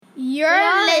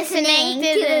You're listening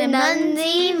to the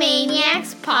Munzie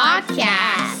Maniacs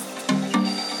podcast.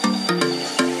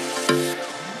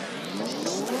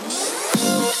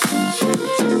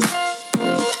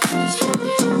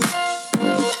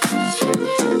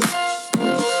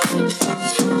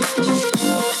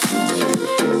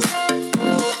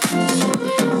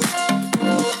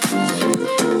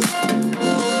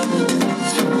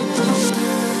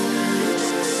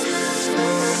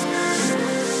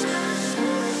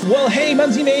 Well, hey,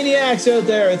 Munzie Maniacs out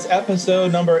there. It's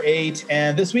episode number 8.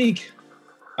 And this week,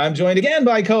 I'm joined again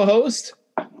by co-host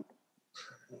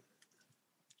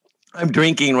I'm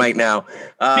drinking right now.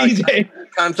 PJ.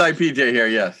 Kansai PJ here,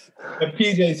 yes.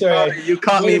 PJ, sorry. You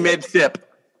caught me mid-sip.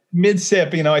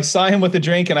 Mid-sip. I saw him with a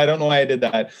drink, and I don't know why I did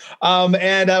that.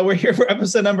 We're here for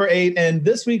episode number 8. And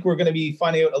this week, we're going to be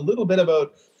finding out a little bit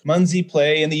about Munzie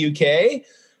play in the UK.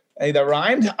 Hey, that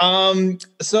rhymed.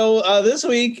 So this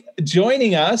week,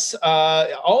 joining us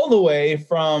all the way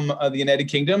from the United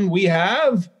Kingdom, we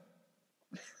have...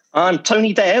 I'm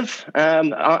Tony Dev.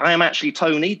 I am actually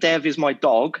Tony. Dev is my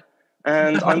dog.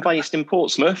 And I'm based in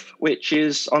Portsmouth, which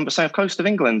is on the south coast of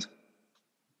England.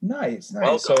 Nice.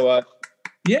 Welcome. So,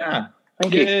 yeah.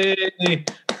 Thank you.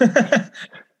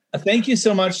 Thank you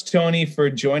so much, Tony, for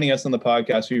joining us on the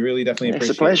podcast. We really definitely appreciate it.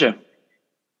 It's a pleasure.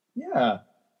 Yeah.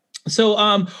 So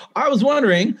I was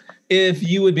wondering if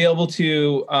you would be able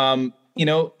to,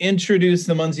 introduce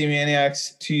the Munzie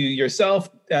Maniacs to yourself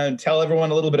and tell everyone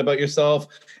a little bit about yourself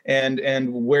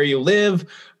and where you live.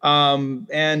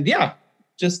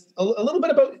 Just a little bit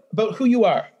about who you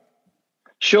are.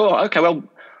 Sure. Okay. Well,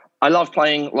 I love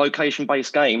playing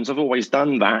location-based games. I've always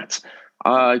done that.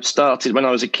 I started when I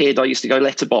was a kid. I used to go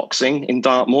letterboxing in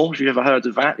Dartmoor. If you've ever heard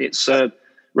of that, it's a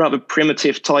rather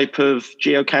primitive type of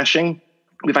geocaching.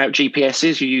 Without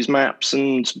GPSs, you use maps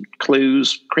and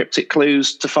clues, cryptic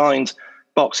clues, to find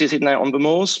boxes hidden out on the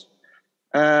moors.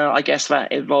 I guess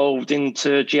that evolved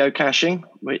into geocaching,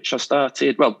 which I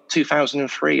started,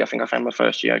 2003, I think I found my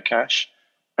first geocache.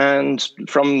 And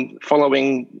from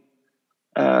following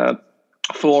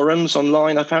forums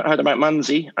online, I heard about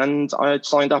Munzie, and I had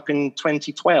signed up in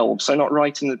 2012, so not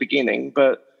right in the beginning,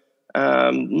 but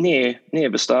near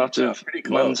the start of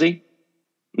Munzie.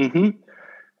 Mm-hmm.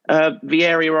 The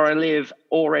area where I live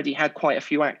already had quite a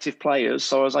few active players,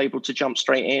 so I was able to jump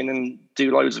straight in and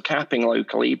do loads of capping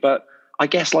locally. But I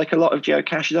guess like a lot of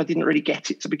geocaches, I didn't really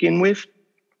get it to begin with.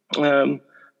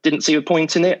 Didn't see a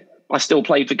point in it. I still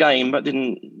played the game, but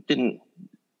didn't.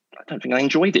 I don't think I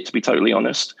enjoyed it, to be totally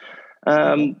honest.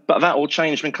 But that all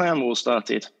changed when Clan Wars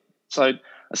started. So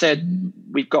I said,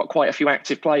 we've got quite a few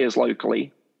active players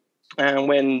locally. And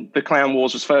when the Clan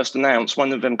Wars was first announced,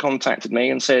 one of them contacted me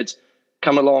and said,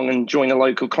 come along and join a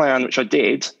local clan, which I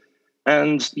did.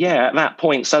 And yeah, at that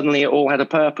point, suddenly it all had a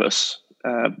purpose,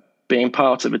 being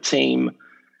part of a team,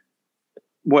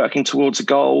 working towards a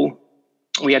goal.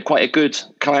 We had quite a good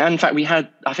clan. In fact, we had,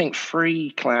 I think, 3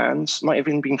 clans, might have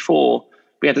even been 4.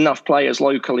 We had enough players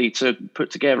locally to put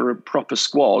together a proper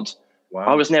squad. Wow.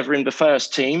 I was never in the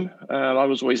first team. I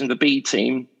was always in the B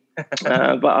team.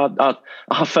 But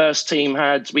our first team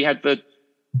we had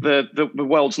the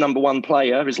world's number 1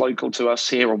 player is local to us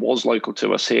here, or was local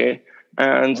to us here,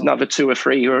 and another 2 or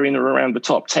 3 who are in or around the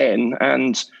top 10.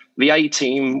 And the A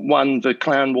team won the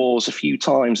Clan Wars a few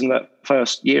times in that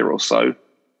first year or so.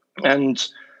 And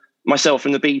myself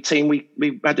and the B team,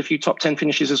 we had a few top 10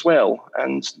 finishes as well.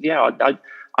 And yeah,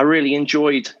 I really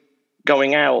enjoyed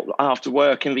going out after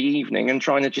work in the evening and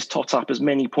trying to just tot up as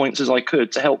many points as I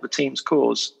could to help the team's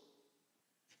cause.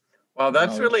 Well,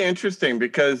 that's really interesting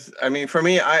because, for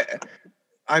me,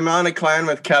 I'm on a clan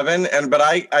with Kevin, but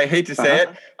I hate to say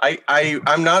it,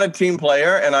 I'm not a team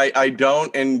player, and I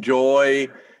don't enjoy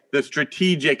the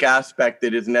strategic aspect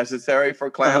that is necessary for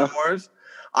Clan Wars.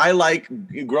 I like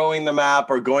growing the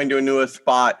map or going to a newest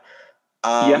spot.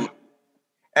 And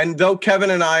though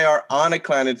Kevin and I are on a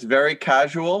clan, it's very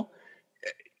casual.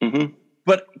 Mm-hmm.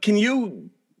 But can you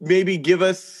maybe give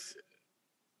us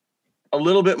a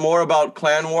little bit more about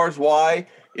Clan Wars, why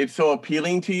it's so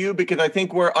appealing to you? Because I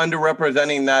think we're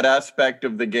underrepresenting that aspect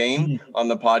of the game on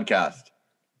the podcast.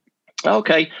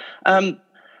 Okay. Well,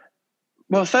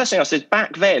 the first thing I said,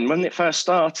 back then, when it first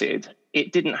started,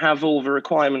 it didn't have all the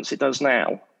requirements it does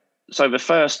now. So the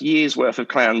first year's worth of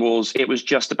Clan Wars, it was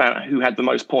just about who had the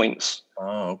most points.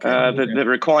 Oh, okay. The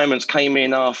requirements came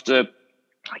in after,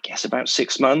 I guess, about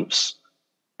 6 months.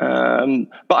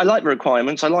 But I like the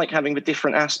requirements. I like having the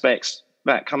different aspects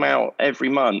that come out every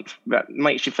month that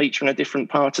makes you feature in a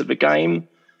different part of the game.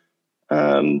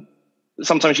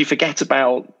 Sometimes you forget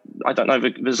about, I don't know,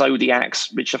 the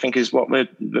Zodiacs, which I think is what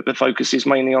the focus is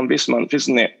mainly on this month,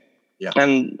 isn't it?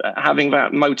 And having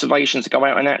that motivation to go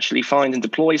out and actually find and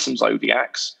deploy some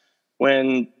Zodiacs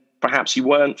when perhaps you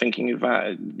weren't thinking of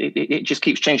that, it just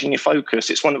keeps changing your focus.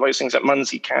 It's one of those things that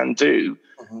Munzy can do,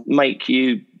 make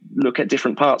you look at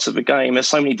different parts of the game. There's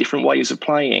so many different ways of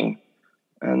playing.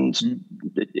 And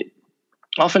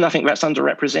often I think that's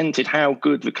underrepresented, how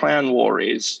good the clan war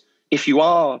is if you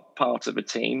are part of a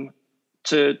team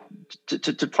to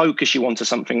focus you onto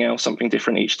something else, something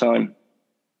different each time.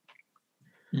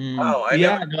 Oh,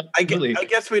 I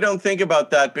guess we don't think about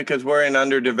that because we're in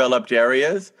underdeveloped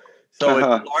areas. So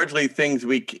it's largely things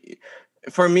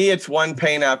for me, it's one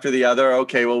pain after the other.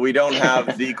 Okay, well, we don't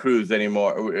have Z Cruise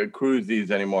anymore,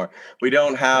 Cruisies anymore. We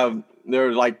don't have, there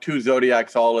are like 2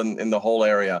 Zodiacs all in the whole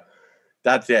area.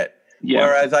 That's it. Yeah.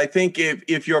 Whereas I think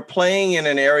if you're playing in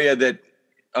an area that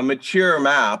a mature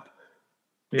map,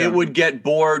 it would get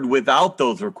bored without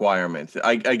those requirements.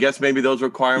 I guess maybe those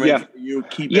requirements you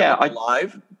keep it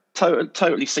alive.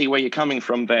 Totally see where you're coming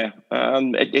from there.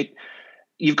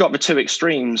 You've got the 2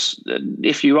 extremes.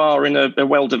 If you are in a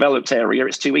well-developed area,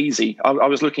 it's too easy. I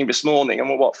was looking this morning, and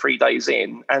we're 3 days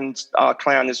in, and our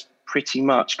clan has pretty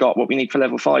much got what we need for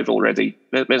level 5 already.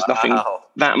 There's nothing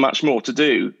that much more to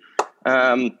do.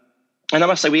 And I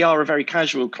must say, we are a very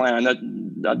casual clan. I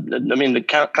mean,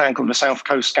 the clan called the South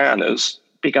Coast Scanners,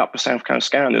 big up the South Coast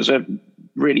Scanners, a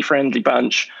really friendly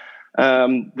bunch.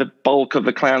 The bulk of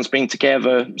the clans being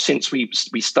together since we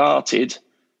started.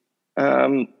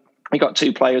 We got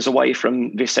 2 players away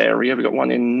from this area. We got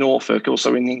one in Norfolk,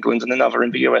 also in England, and another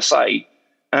in the USA.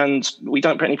 And we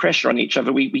don't put any pressure on each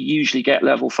other. We usually get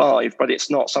level 5, but it's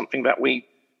not something that we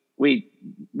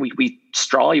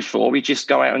strive for. We just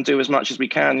go out and do as much as we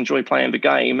can, enjoy playing the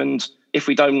game. And if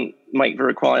we don't make the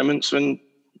requirements, then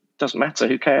it doesn't matter.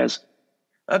 Who cares?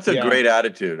 That's a great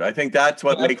attitude. I think that's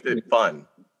what makes it fun.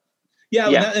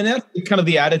 Yeah. And that's kind of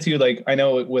the attitude. Like, I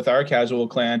know with our casual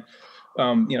clan,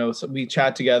 so we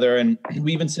chat together and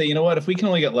we even say, you know what, if we can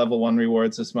only get level 1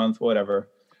 rewards this month, whatever.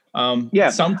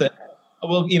 Something.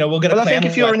 We'll get a plan. I think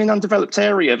if you're in an undeveloped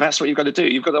area, that's what you've got to do.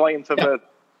 You've got to aim for the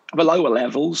lower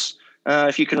levels.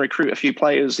 If you can recruit a few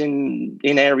players in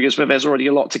areas where there's already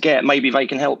a lot to get, maybe they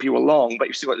can help you along, but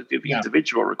you've still got to do the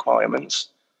individual requirements.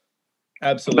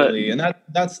 Absolutely. And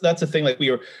that's a thing like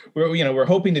we're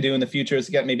hoping to do in the future is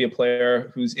to get maybe a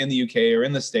player who's in the UK or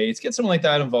in the States, get someone like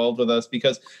that involved with us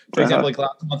because, for example, like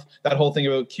last month, that whole thing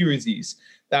about Curiosies,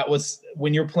 that was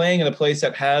when you're playing in a place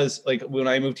that has, like when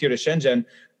I moved here to Shenzhen,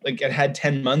 like it had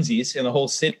 10 Munzies in the whole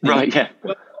city. Right, yeah.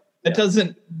 Well, it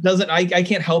doesn't I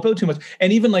can't help out too much.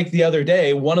 And even like the other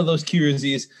day, one of those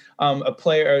Curiosies,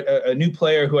 a new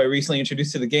player who I recently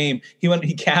introduced to the game,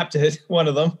 he capped it, one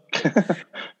of them.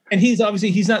 And he's not Q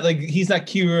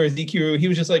or ZQ. He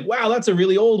was just like, wow, that's a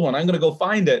really old one. I'm going to go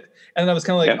find it. And I was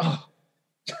kind of like,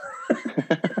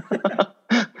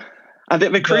 I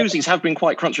think the Cruisies have been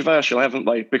quite controversial, haven't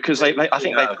they? Because I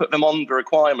think they put them on the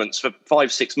requirements for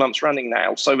 5-6 months running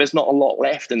now. So there's not a lot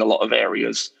left in a lot of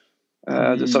areas.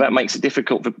 So that makes it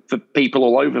difficult for people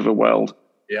all over the world.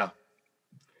 Yeah.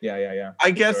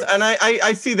 I guess, sure. And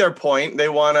I see their point. They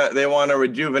wanna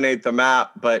rejuvenate the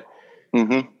map, but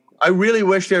I really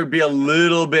wish there would be a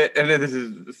little bit, and this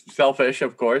is selfish,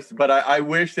 of course, but I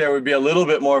wish there would be a little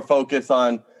bit more focus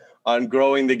on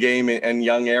growing the game in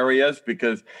young areas,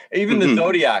 because even the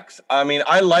Zodiacs, I mean,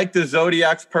 I like the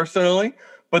Zodiacs personally,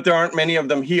 but there aren't many of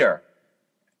them here.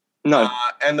 No.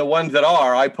 And the ones that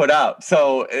are, I put out.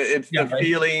 So it's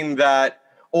feeling that,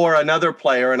 or another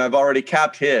player, and I've already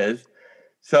capped his.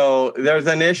 So there's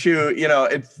an issue,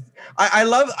 it's, I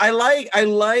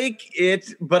like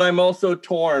it, but I'm also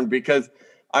torn because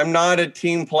I'm not a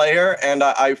team player. And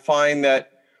I find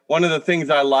that one of the things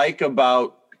I like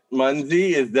about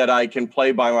Munzy is that I can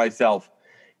play by myself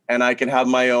and I can have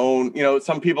my own,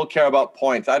 some people care about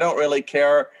points. I don't really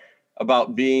care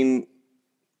about being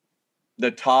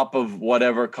the top of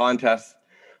whatever contest,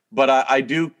 but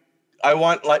I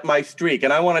want like my streak,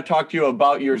 and I want to talk to you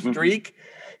about your streak.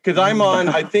 Because I'm on,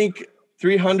 I think,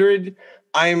 300.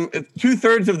 I'm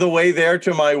 2/3 of the way there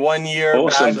to my 1 year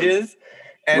badges.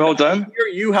 And well done. Here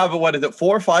you have,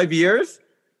 4 or 5 years?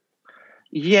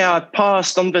 Yeah, I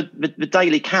passed on the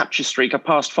daily capture streak. I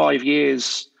passed 5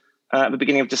 years at the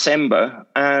beginning of December.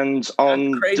 And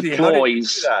on deploys. How did you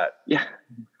do that? Yeah.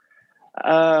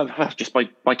 Just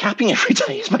by capping every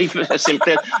day. It's maybe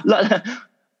simply.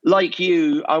 Like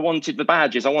you, I wanted the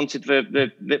badges. I wanted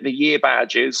the year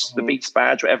badges, the Beast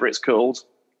badge, whatever it's called.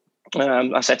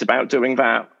 I set about doing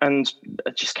that and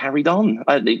just carried on.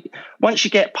 Once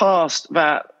you get past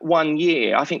that 1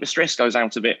 year, I think the stress goes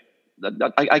out of it.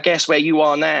 I guess where you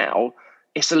are now,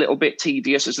 it's a little bit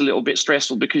tedious. It's a little bit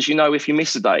stressful because if you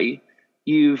miss a day,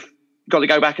 you've got to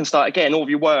go back and start again. All of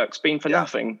your work's been for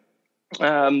nothing.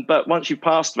 But once you've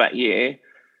passed that year,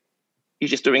 you're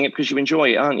just doing it because you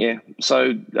enjoy it, aren't you?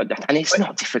 So, and it's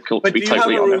not difficult to be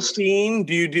totally honest. Do you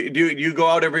have a routine? Do you go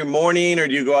out every morning, or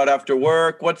do you go out after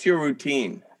work? What's your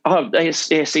routine? Oh,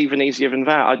 it's even easier than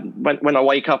that. When I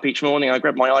wake up each morning, I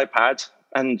grab my iPad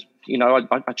and, you know,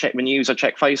 I check the news, I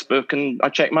check Facebook, and I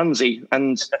check Munzee.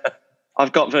 And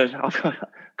I've got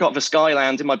the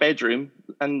Skyland in my bedroom,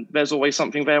 and there's always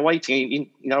something there waiting. You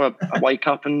know, I wake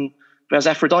up and there's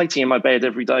Aphrodite in my bed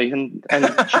every day, and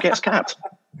she gets capped.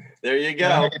 There you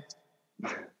go.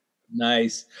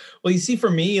 Nice. Well, you see, for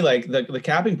me, like the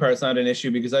capping part's not an issue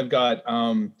because I've got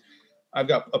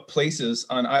places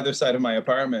on either side of my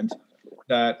apartment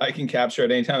that I can capture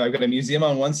at any time. I've got a museum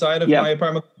on one side of my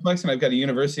apartment complex, and I've got a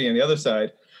university on the other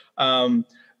side.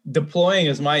 Deploying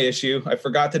is my issue. I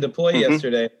forgot to deploy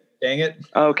yesterday. Dang it.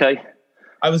 Okay.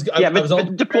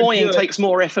 But deploying takes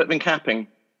more effort than capping.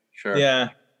 Sure. Yeah.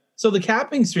 So the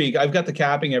capping streak, I've got the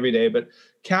capping every day, but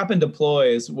cap and deploy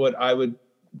is what I would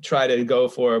try to go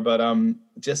for. But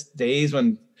just days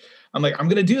when I'm like, I'm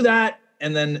going to do that,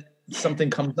 and then something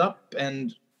comes up,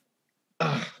 and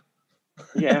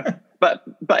yeah. But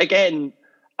again,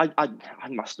 I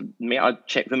must admit, I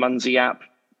check the Munzee app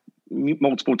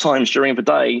multiple times during the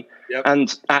day,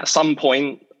 and at some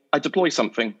point I deploy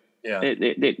something. Yeah,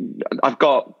 I've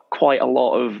got quite a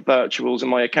lot of virtuals in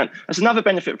my account. That's another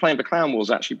benefit of playing the Clan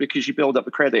Wars, actually, because you build up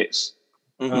the credits.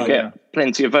 You get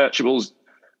plenty of virtuals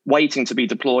waiting to be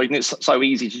deployed, and it's so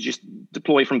easy to just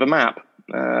deploy from the map.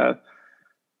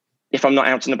 If I'm not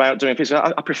out and about doing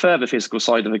physical, I prefer the physical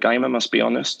side of the game, I must be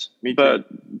honest. Me too.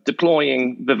 But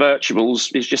deploying the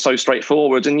virtuals is just so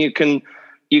straightforward, and you can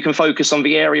focus on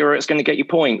the area where it's going to get you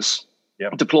points.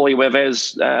 Yep. Deploy where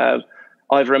there's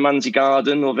either a Munzee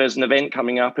garden or there's an event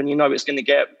coming up, and you know it's going to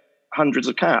get hundreds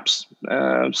of caps.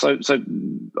 So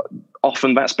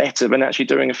often that's better than actually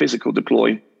doing a physical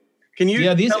deploy. Can you?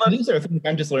 Yeah, these are things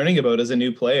I'm just learning about as a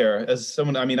new player. As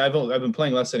someone, I mean, I've been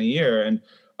playing less than a year, and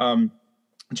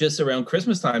just around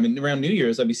Christmas time and around New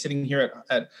Year's, I'd be sitting here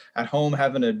at home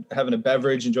having a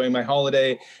beverage, enjoying my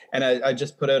holiday, and I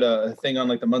just put out a thing on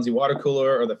like the Munzee water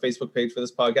cooler or the Facebook page for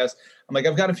this podcast. I'm like,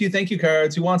 I've got a few thank you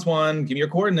cards. Who wants one? Give me your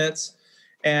coordinates.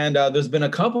 And there's been a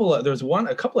couple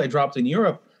I dropped in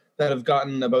Europe that have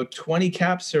gotten about 20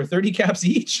 caps or 30 caps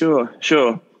each.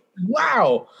 Sure.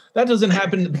 Wow. That doesn't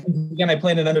happen. Again, I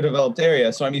play in an underdeveloped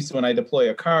area, so I'm used to when I deploy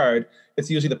a card, it's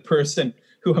usually the person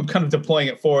who I'm kind of deploying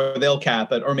it for, they'll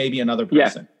cap it, or maybe another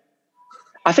person. Yeah.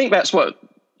 I think that's what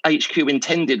HQ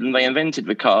intended when they invented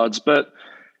the cards, but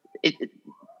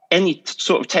any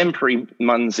sort of temporary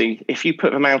Munzee, if you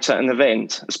put them out at an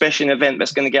event, especially an event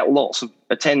that's going to get lots of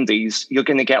attendees, you're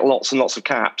going to get lots and lots of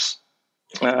caps.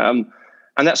 And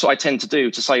that's what I tend to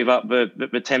do, to save up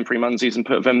the temporary Munzees and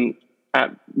put them at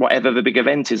whatever the big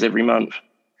event is every month.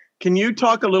 Can you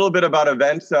talk a little bit about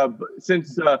events?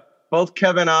 Since both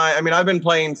Kevin and I mean, I've been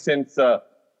playing since,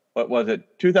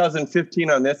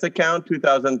 2015 on this account,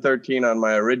 2013 on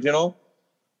my original.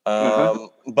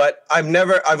 But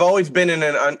I've always been in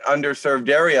an underserved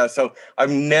area, so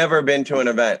I've never been to an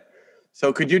event.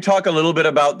 So could you talk a little bit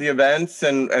about the events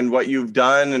and what you've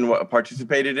done and what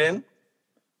participated in?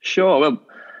 Sure. Well,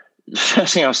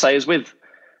 first thing I'll say is with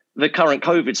the current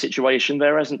COVID situation,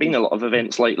 there hasn't been a lot of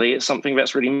events lately. It's something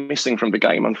that's really missing from the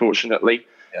game, unfortunately.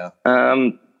 Yeah.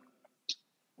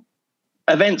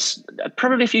 Events,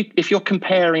 probably if you're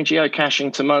comparing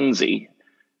geocaching to Munzee,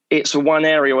 it's one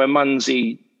area where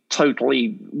Munzee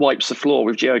totally wipes the floor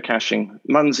with geocaching.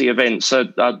 Munzee events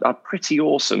are pretty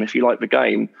awesome if you like the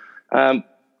game.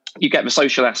 You get the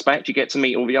social aspect, you get to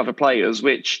meet all the other players,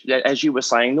 which, as you were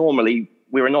saying, normally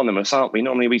we're anonymous, aren't we?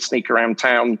 Normally we sneak around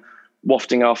town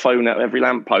wafting our phone at every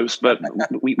lamppost, but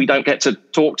we don't get to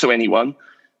talk to anyone.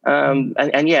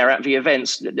 And yeah, at the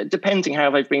events, depending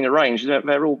how they've been arranged,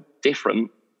 they're all different,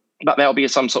 but there'll be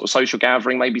some sort of social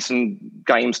gathering, maybe some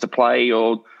games to play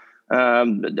or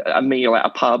a meal at a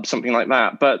pub, something like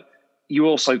that. But you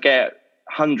also get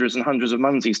hundreds and hundreds of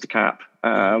Munzees to cap.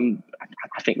 I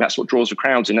think that's what draws the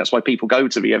crowds in. That's why people go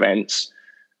to the events.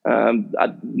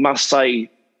 I must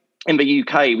say, in the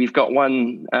UK, we've got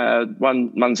one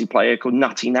Munzee player called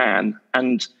Nutty Nan,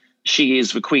 and she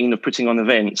is the queen of putting on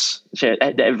events.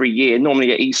 Every year,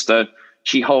 normally at Easter,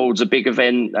 she holds a big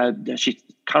event. She's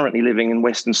currently living in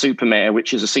Weston-super-Mare,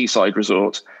 which is a seaside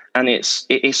resort, and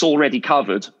it's already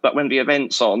covered. But when the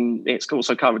event's on, it's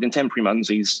also covered in temporary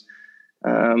Munzees.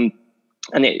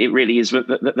 And it really is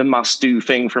the must-do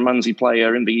thing for a Munzee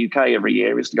player in the UK every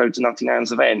year is to go to Nutty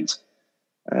Nan's event.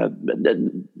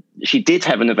 She did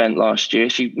have an event last year.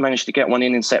 She managed to get one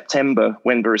in September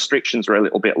when the restrictions were a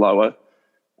little bit lower.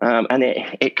 And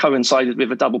it coincided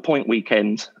with a double point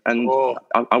weekend. And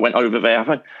I went over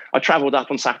there. I traveled up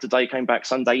on Saturday, came back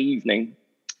Sunday evening.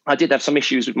 I did have some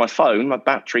issues with my phone. My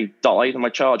battery died and my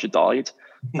charger died.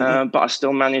 But I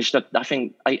still managed, I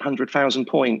think, 800,000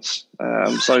 points.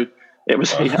 So it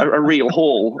was a real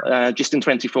haul just in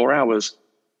 24 hours.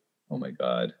 Oh, my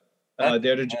God.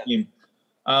 Dare to dream.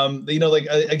 Like,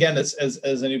 again, as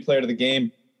a new player to the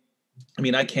game, I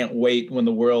mean, I can't wait when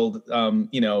the world,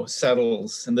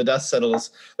 settles and the dust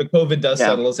settles, the COVID dust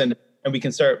settles, and we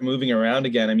can start moving around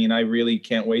again. I mean, I really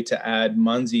can't wait to add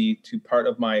Munzee to part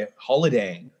of my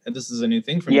holidaying. And this is a new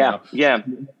thing for me now. Yeah.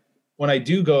 When I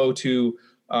do go to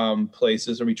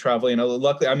places or we travel,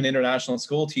 luckily I'm an international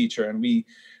school teacher, and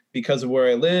because of where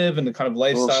I live and the kind of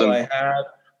lifestyle I have,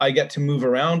 I get to move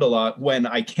around a lot when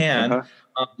I can.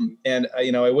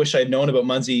 I wish I'd known about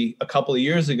Munzee a couple of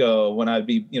years ago when I'd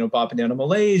be, bopping down to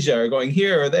Malaysia or going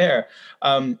here or there.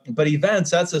 But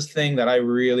events, that's this thing that I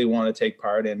really want to take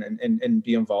part in and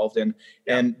be involved in.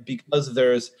 Yeah. And because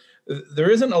there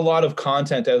isn't a lot of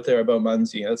content out there about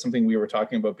Munzee. That's something we were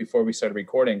talking about before we started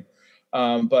recording.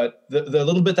 But the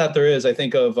little bit that there is, I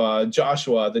think of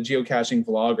Joshua, the geocaching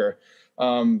vlogger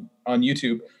on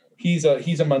YouTube. He's a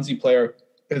Munzee player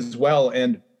as well.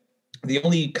 And the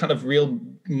only kind of real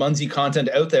Munzee content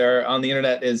out there on the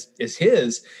internet is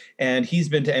his, and he's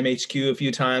been to MHQ a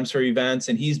few times for events,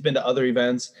 and he's been to other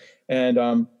events, and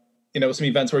some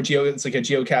events where it's like a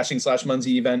geocaching /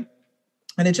 Munzee event,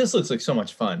 and it just looks like so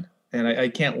much fun, and I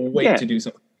can't wait to do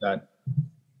something like that.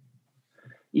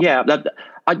 Yeah,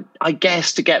 I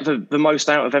guess to get the most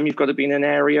out of them, you've got to be in an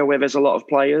area where there's a lot of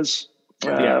players.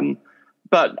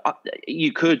 But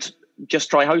you could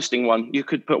just try hosting one. You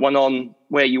could put one on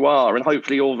where you are, and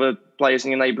hopefully all the players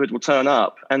in your neighborhood will turn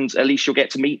up, and at least you'll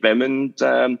get to meet them and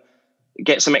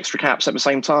get some extra caps at the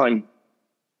same time.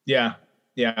 Yeah.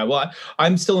 Well,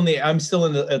 I'm still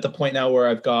at the point now where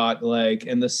I've got, like,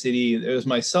 in the city, there's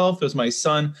myself, there's my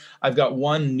son. I've got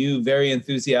one new, very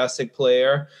enthusiastic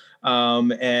player,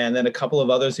 and then a couple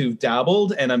of others who've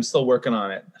dabbled, and I'm still working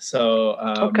on it. So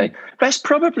okay, that's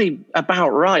probably about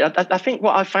right. I think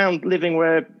what I found living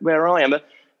where I am,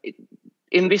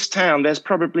 in this town, there's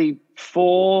probably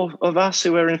 4 of us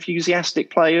who are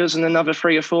enthusiastic players, and another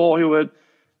 3 or 4 who are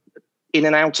in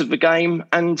and out of the game.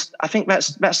 And I think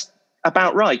that's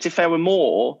about right. If there were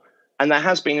more, and there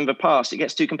has been in the past, it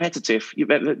gets too competitive.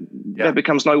 There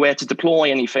becomes nowhere to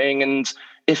deploy anything, and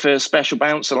if a special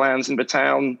bouncer lands in the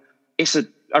town, it's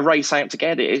a race out to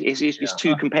get it. It's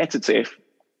too competitive.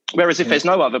 Whereas if there's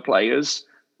no other players,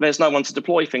 there's no one to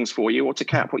deploy things for you or to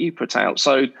cap what you put out.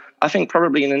 So I think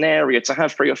probably in an area to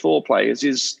have 3 or 4 players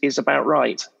is about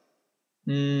right.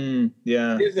 It's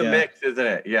a mix, isn't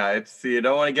it? Yeah, it's, you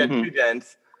don't want to get too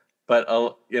dense, but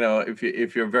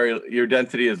if your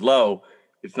density is low,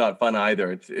 it's not fun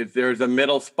either. There's a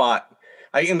middle spot.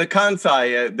 In the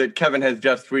Kansai that Kevin has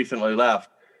just recently left,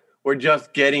 we're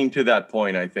just getting to that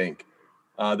point, I think.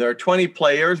 There are 20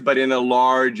 players, but in a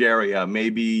large area,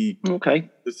 maybe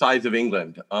the size of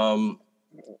England.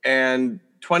 And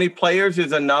 20 players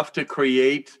is enough to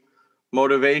create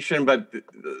motivation, but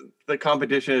the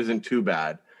competition isn't too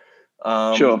bad.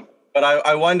 Sure. But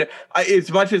I wonder,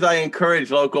 as much as I encourage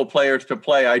local players to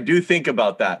play, I do think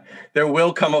about that. There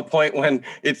will come a point when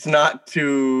it's not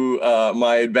to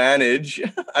my advantage.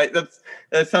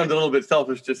 That sounds a little bit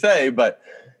selfish to say, but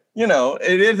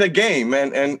it is a game,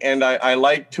 and I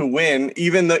like to win,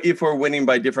 even though if we're winning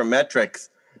by different metrics.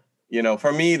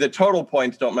 For me, the total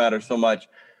points don't matter so much,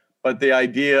 but the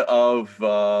idea of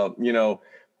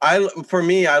I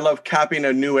love capping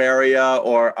a new area,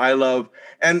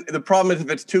 and the problem is if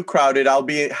it's too crowded, I'll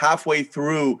be halfway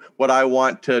through what I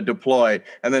want to deploy,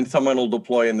 and then someone will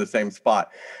deploy in the same spot,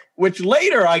 which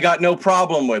later I got no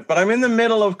problem with, but I'm in the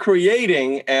middle of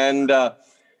creating, and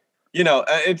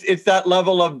it's that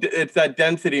level of, it's that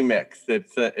density mix.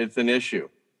 It's an issue.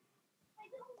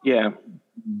 Yeah.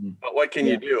 But what can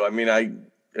you do? I mean, I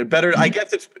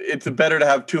guess it's better to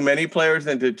have too many players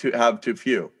than to have too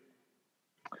few.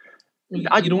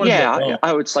 I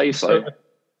would say so.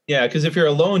 Yeah, because if you're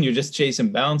alone, you're just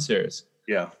chasing bouncers.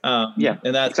 Yeah.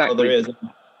 And that's all there is.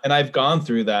 And I've gone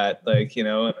through that.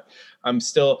 I'm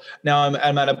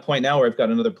at a point now where I've got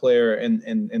another player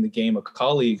in the game, a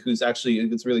colleague who's actually,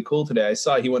 it's really cool today. I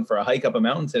saw he went for a hike up a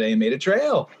mountain today and made a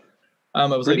trail. I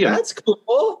was like, that's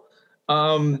cool.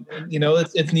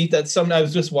 It's neat that I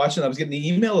was just watching, I was getting the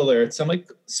email alerts. I'm like,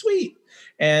 sweet.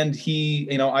 And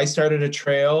I started a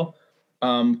trail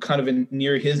kind of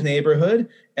near his neighborhood.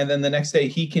 And then the next day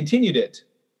he continued it.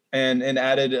 and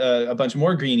added a bunch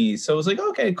more greenies. So it was like,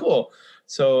 okay, cool.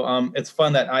 So it's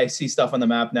fun that I see stuff on the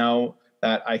map now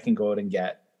that I can go out and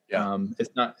get. Yeah.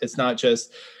 It's not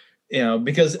just,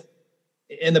 because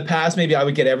in the past, maybe I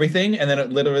would get everything. And then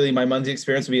literally my Munzie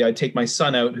experience would be, I'd take my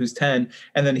son out who's 10,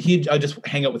 and then I'd just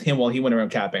hang out with him while he went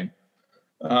around capping.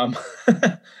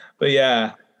 But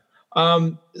yeah.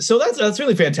 So that's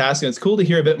really fantastic. It's cool to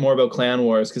hear a bit more about Clan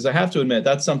Wars, because I have to admit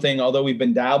that's something, although we've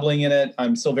been dabbling in it,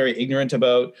 I'm still very ignorant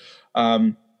about.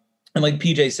 And like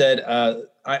PJ said,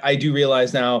 I do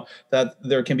realize now that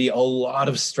there can be a lot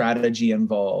of strategy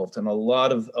involved and a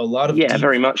lot of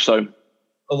very much so.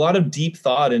 A lot of deep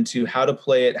thought into how to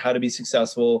play it, how to be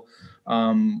successful.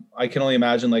 I can only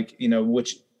imagine,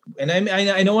 and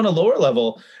I know on a lower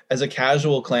level, as a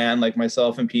casual clan like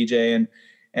myself and PJ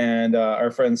and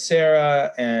our friend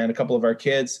Sarah and a couple of our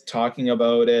kids talking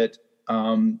about it.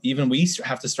 Even we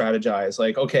have to strategize.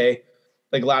 Like, okay,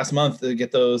 like last month to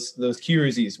get those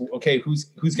Kyrgyzs. Okay, who's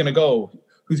gonna go?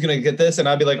 Who's gonna get this? And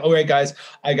I'd be like, all right, guys,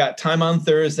 I got time on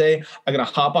Thursday. I'm gonna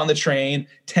hop on the train.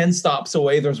 10 stops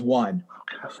away, there's one.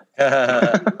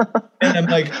 And I'm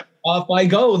like, off I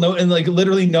go. No, and like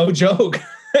literally no joke.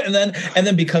 and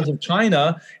then because of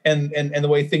China and the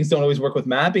way things don't always work with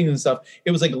mapping and stuff,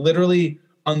 it was like literally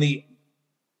on the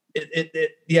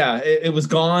it was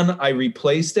gone. I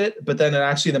replaced it, but then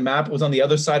the map was on the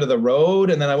other side of the road,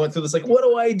 and then I went through this like, what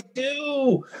do I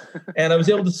do? And I was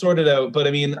able to sort it out. But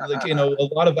I mean, like, a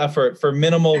lot of effort for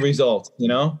minimal results,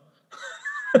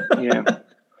 Yeah.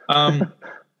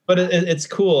 But it's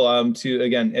cool to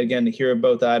again hear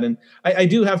about that. And I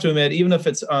do have to admit, even if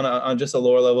it's on just a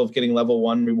lower level of getting level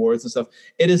 1 rewards and stuff,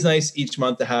 it is nice each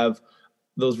month to have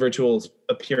those virtuals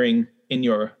appearing in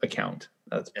your account.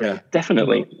 That's pretty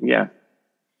definitely cool. Yeah.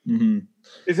 Mm-hmm.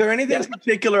 Is there anything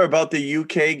particular about the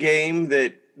UK game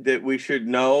that we should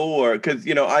know, or because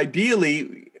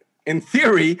ideally, in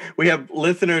theory, we have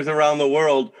listeners around the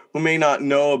world who may not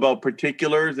know about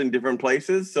particulars in different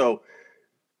places. So,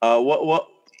 what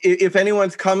if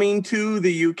anyone's coming to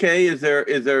the UK? Is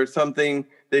there something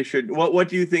they should? What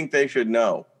do you think they should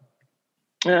know?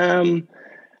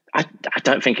 I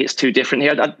don't think it's too different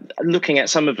here. Looking at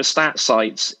some of the stat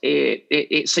sites,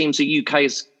 it seems the UK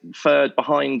is third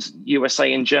behind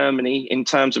USA and Germany in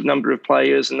terms of number of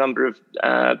players and number of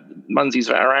Munzies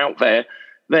that are out there.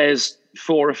 There's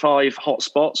 4 or 5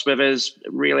 hotspots where there's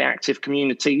really active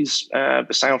communities. The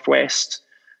Southwest,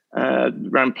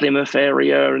 around Plymouth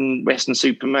area and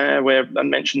Weston-super-Mare, where I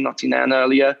mentioned Nutty Nan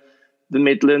earlier. The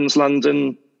Midlands,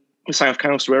 London, the South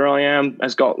Coast where I am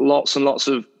has got lots and lots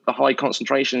of a high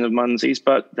concentration of Munzies,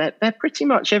 but they're pretty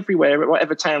much everywhere.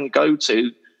 Whatever town you go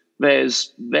to, there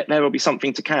will be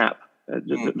something to cap.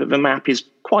 The map is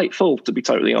quite full, to be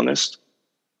totally honest.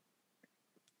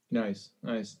 Nice.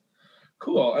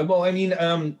 Cool. Well, I mean,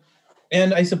 and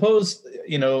I suppose,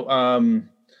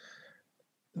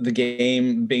 the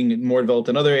game being more developed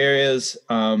in other areas,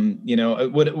 I'm going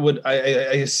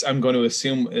to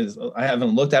assume is, I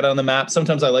haven't looked at it on the map.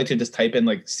 Sometimes I like to just type in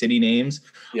like city names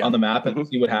on the map and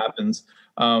see what happens.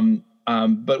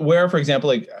 But where, for example,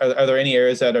 like, are there any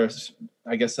areas that are,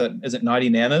 I guess is it Naughty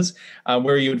Nanas,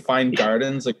 where you would find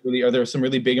gardens? Like, really, are there some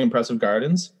really big, impressive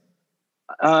gardens?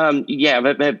 There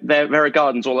are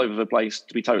gardens all over the place,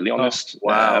 to be totally honest. Oh,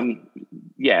 wow.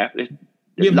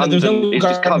 London is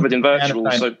just covered in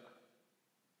virtual. So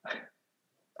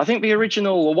I think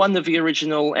one of the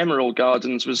original Emerald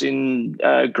Gardens was in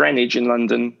Greenwich in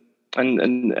London,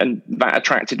 and that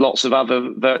attracted lots of other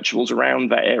virtuals around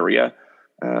that area.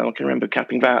 I can remember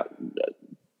capping that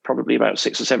probably about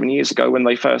 6 or 7 years ago when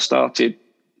they first started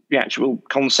the actual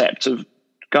concept of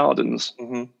gardens.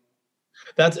 Mm-hmm.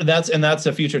 That's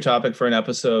a future topic for an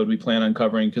episode we plan on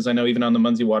covering, because I know even on the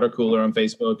Munzie Water Cooler on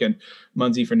Facebook and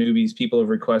Munzie for Newbies, people have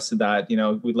requested that,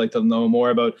 we'd like to know more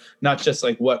about not just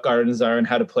like what gardens are and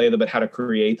how to play them, but how to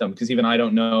create them, because even I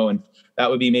don't know, and that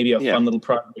would be maybe a fun little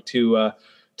project to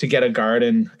get a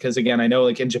garden, because again, I know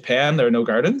like in Japan there are no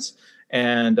gardens,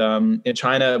 and in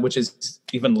China, which is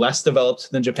even less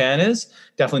developed than Japan is,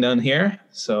 definitely none here.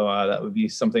 So that would be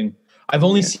something. I've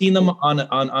only seen them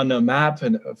on a map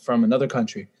and from another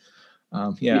country.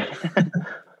 To be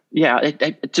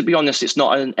honest, it's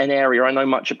not an area I know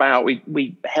much about.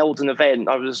 We held an event.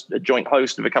 I was a joint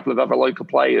host with a couple of other local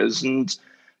players, and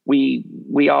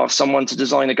we asked someone to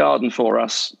design a garden for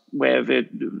us a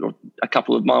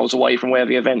couple of miles away from where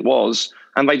the event was,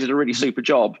 and they did a really super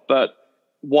job. But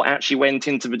what actually went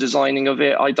into the designing of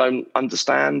it, I don't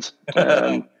understand.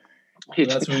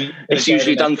 It's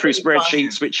usually done through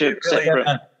spreadsheets, which are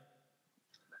separate.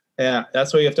 Yeah,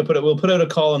 that's why you have to put it. We'll put out a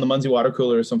call on the Munzie water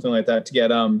cooler or something like that to get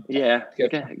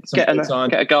get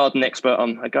a garden expert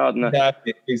on, a gardener.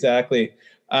 Exactly.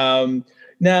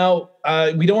 Now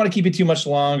we don't want to keep it too much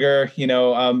longer,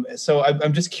 so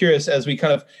I'm just curious, as we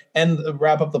kind of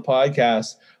wrap up the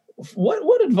podcast,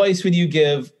 what advice would you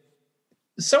give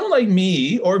someone like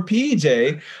me or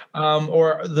PJ,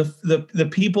 or the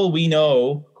people we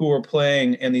know who are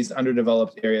playing in these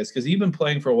underdeveloped areas? Because you've been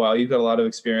playing for a while, you've got a lot of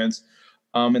experience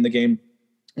in the game.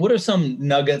 What are some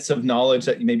nuggets of knowledge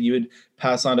that maybe you would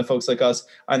pass on to folks like us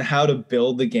on how to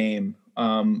build the game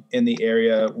in the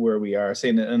area where we are, say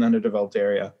in an underdeveloped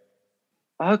area?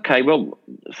 Okay, well,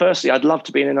 firstly, I'd love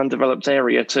to be in an undeveloped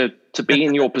area to be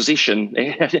in your position.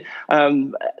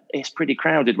 It's pretty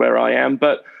crowded where I am,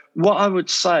 but what I would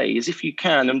say is, if you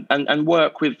can, and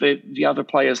work with the other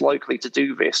players locally to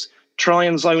do this, try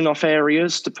and zone off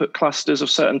areas to put clusters of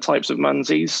certain types of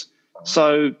Munzies.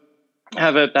 So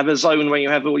have a zone where you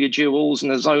have all your jewels,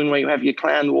 and a zone where you have your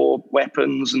clan war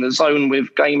weapons, and a zone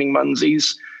with gaming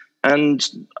Munzies. And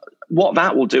what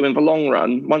that will do in the long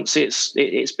run, once it's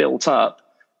built up,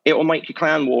 it will make your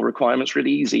clan war requirements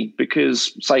really easy,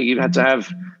 because say you had to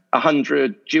have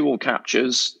 100 jewel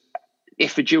captures.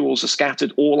 If the jewels are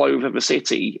scattered all over the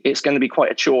city, it's going to be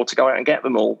quite a chore to go out and get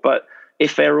them all. But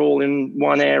if they're all in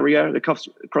one area across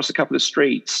a couple of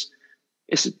streets,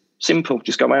 it's simple.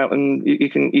 Just go out and you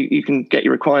can get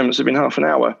your requirements within half an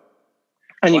hour,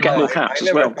 and you get more caps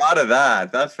as well. I never thought of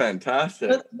that. That's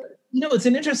fantastic. It's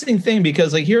an interesting thing,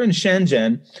 because like here in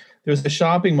Shenzhen, there's a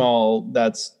shopping mall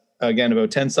that's, again,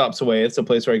 about 10 stops away. It's a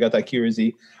place where I got that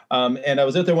Kirzy. And I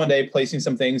was out there one day placing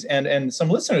some things, and some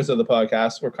listeners of the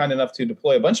podcast were kind enough to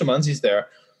deploy a bunch of Munzies there.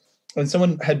 And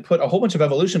someone had put a whole bunch of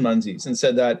evolution Munzies and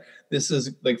said that this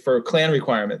is like for clan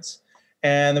requirements.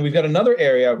 And then we've got another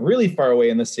area really far away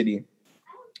in the city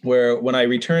where when I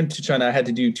returned to China, I had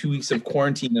to do 2 weeks of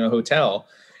quarantine in a hotel.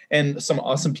 And some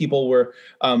awesome people were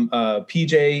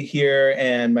PJ here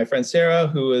and my friend Sarah,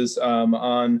 who was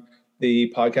on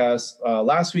the podcast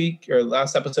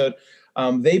last episode.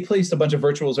 They placed a bunch of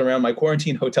virtuals around my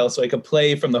quarantine hotel so I could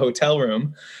play from the hotel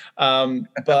room.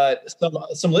 But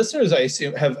some listeners, I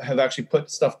assume, have actually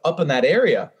put stuff up in that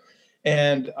area.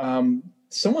 And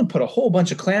someone put a whole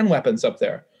bunch of clan weapons up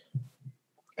there.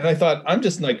 And I thought, I'm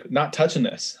just like not touching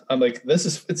this. I'm like,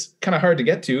 it's kind of hard to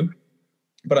get to.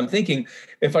 But I'm thinking,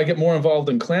 if I get more involved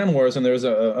in clan wars, and there's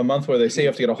a month where they say you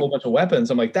have to get a whole bunch of weapons,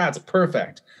 I'm like, that's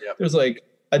perfect. Yep. There's like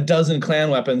a dozen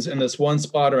clan weapons in this one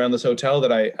spot around this hotel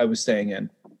that I was staying in.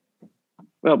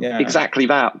 Well, exactly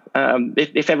that.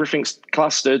 If everything's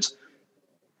clustered,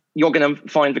 you're going to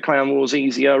find the clan wars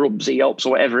easier, or Z-Ops,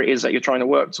 or whatever it is that you're trying to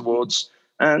work towards,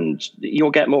 and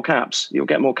you'll get more caps. You'll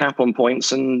get more cap on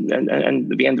points, and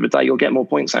at the end of the day, you'll get more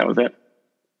points out of it.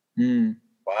 Mm.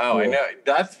 Wow, cool. I know,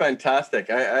 that's fantastic.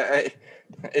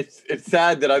 It's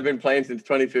sad that I've been playing since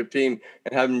 2015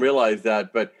 and haven't realized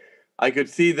that, but I could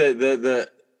see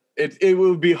it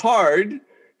will be hard,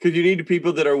 because you need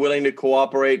people that are willing to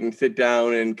cooperate and sit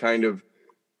down and kind of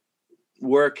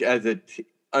work as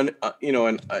an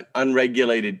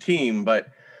unregulated team. But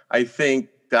I think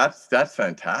that's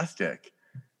fantastic.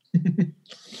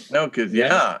 No, because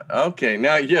okay,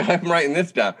 now I'm writing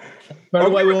this down. Are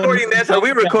we recording this? Are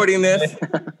we recording this?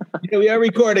 Yeah, we are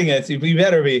recording it. We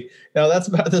better be. No, that's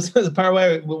the part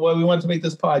why we want to make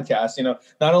this podcast.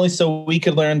 Not only so we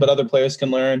could learn, but other players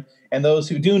can learn, and those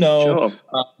who do know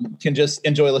can just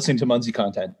enjoy listening to Munzie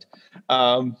content.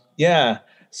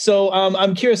 So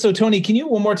I'm curious. So Tony, can you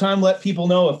one more time let people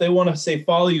know if they want to say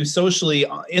follow you socially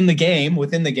in the game,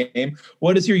 within the game?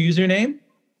 What is your username?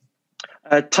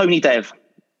 Tony Dev.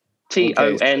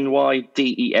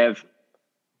 TonyDev.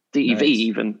 DEV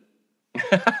even.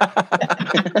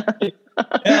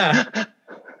 Yeah.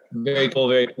 Very cool,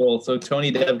 very cool. So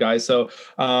Tony Dev, guys. So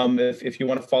if you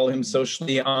want to follow him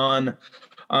socially on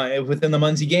within the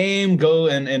Munzie game, go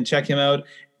and check him out.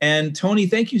 And Tony,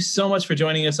 thank you so much for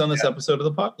joining us on this episode of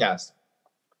the podcast.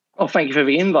 Oh, thank you for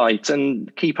the invite,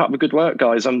 and keep up the good work,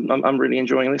 guys. I'm really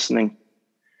enjoying listening.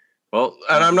 Well,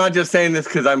 and I'm not just saying this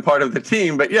because I'm part of the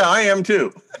team, but yeah, I am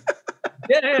too.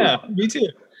 Yeah, me too.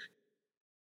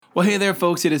 Well, hey there,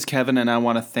 folks. It is Kevin, and I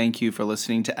want to thank you for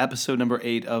listening to episode number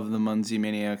 8 of the Munzie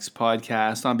Maniacs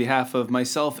podcast. On behalf of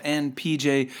myself and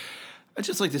PJ, I'd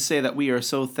just like to say that we are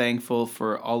so thankful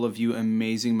for all of you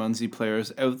amazing Munzie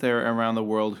players out there around the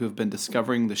world who have been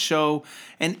discovering the show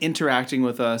and interacting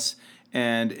with us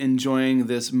and enjoying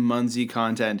this Munzie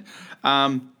content.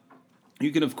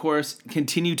 You can, of course,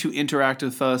 continue to interact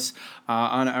with us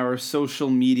on our social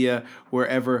media,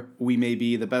 wherever we may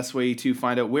be. The best way to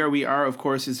find out where we are, of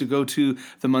course, is to go to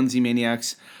the Munzie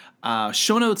Maniacs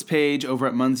show notes page over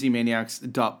at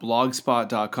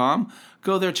munzymaniacs.blogspot.com.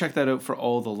 Go there, check that out for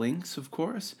all the links, of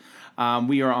course.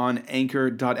 We are on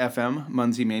anchor.fm,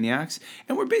 Munzie Maniacs,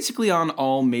 and we're basically on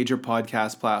all major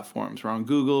podcast platforms. We're on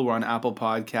Google, we're on Apple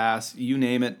Podcasts, you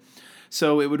name it.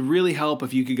 So it would really help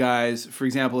if you could guys, for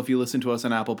example, if you listen to us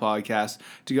on Apple Podcasts,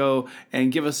 to go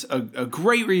and give us a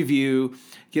great review,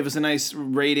 give us a nice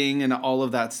rating and all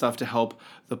of that stuff to help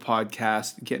the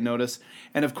podcast get noticed.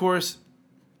 And of course,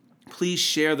 please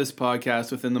share this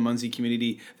podcast within the Munzie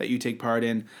community that you take part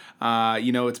in.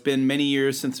 It's been many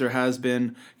years since there has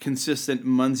been consistent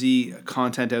Munzie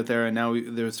content out there, and now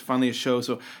there's finally a show,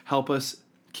 so help us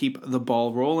keep the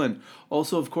ball rolling.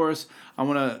 Also, of course, I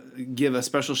want to give a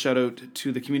special shout out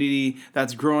to the community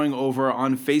that's growing over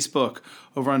on Facebook,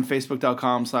 over on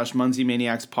facebook.com/Munzie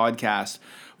Maniacs Podcast.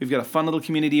 We've got a fun little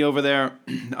community over there.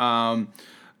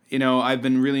 I've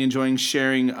been really enjoying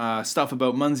sharing stuff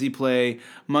about Munzie play,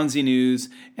 Munzie news,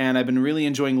 and I've been really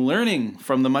enjoying learning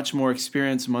from the much more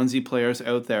experienced Munzie players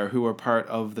out there who are part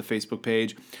of the Facebook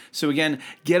page. So again,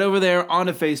 get over there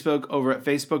onto Facebook, over at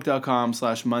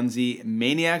facebook.com/Munzie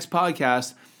Maniacs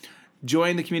Podcast.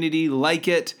 Join the community, like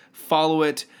it, follow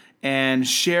it, and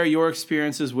share your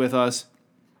experiences with us.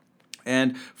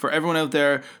 And for everyone out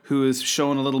there who is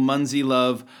showing a little Munzie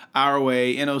love our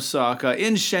way in Osaka,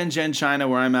 in Shenzhen, China,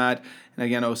 where I'm at, and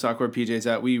again, Osaka, where PJ's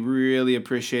at, we really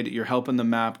appreciate it. You're helping the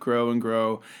map grow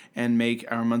and make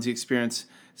our Munzie experience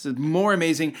more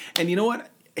amazing. And you know what?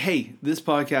 Hey, this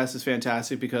podcast is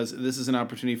fantastic because this is an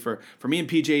opportunity for me and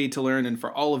PJ to learn, and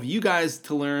for all of you guys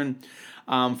to learn,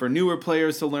 for newer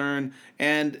players to learn,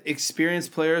 and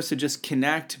experienced players to just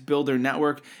connect, build their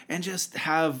network, and just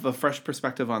have a fresh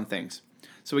perspective on things.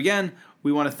 So again,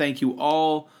 we want to thank you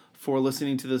all for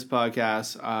listening to this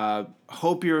podcast.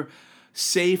 Hope you're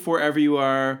safe wherever you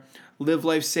are. Live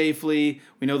life safely.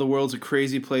 We know the world's a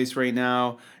crazy place right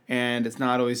now, and it's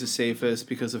not always the safest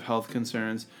because of health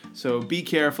concerns. So be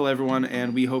careful, everyone,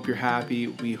 and we hope you're happy.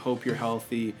 We hope you're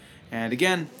healthy. And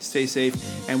again, stay safe.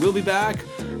 And we'll be back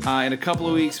in a couple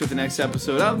of weeks with the next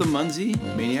episode of the Munzie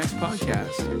Maniacs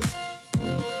Podcast.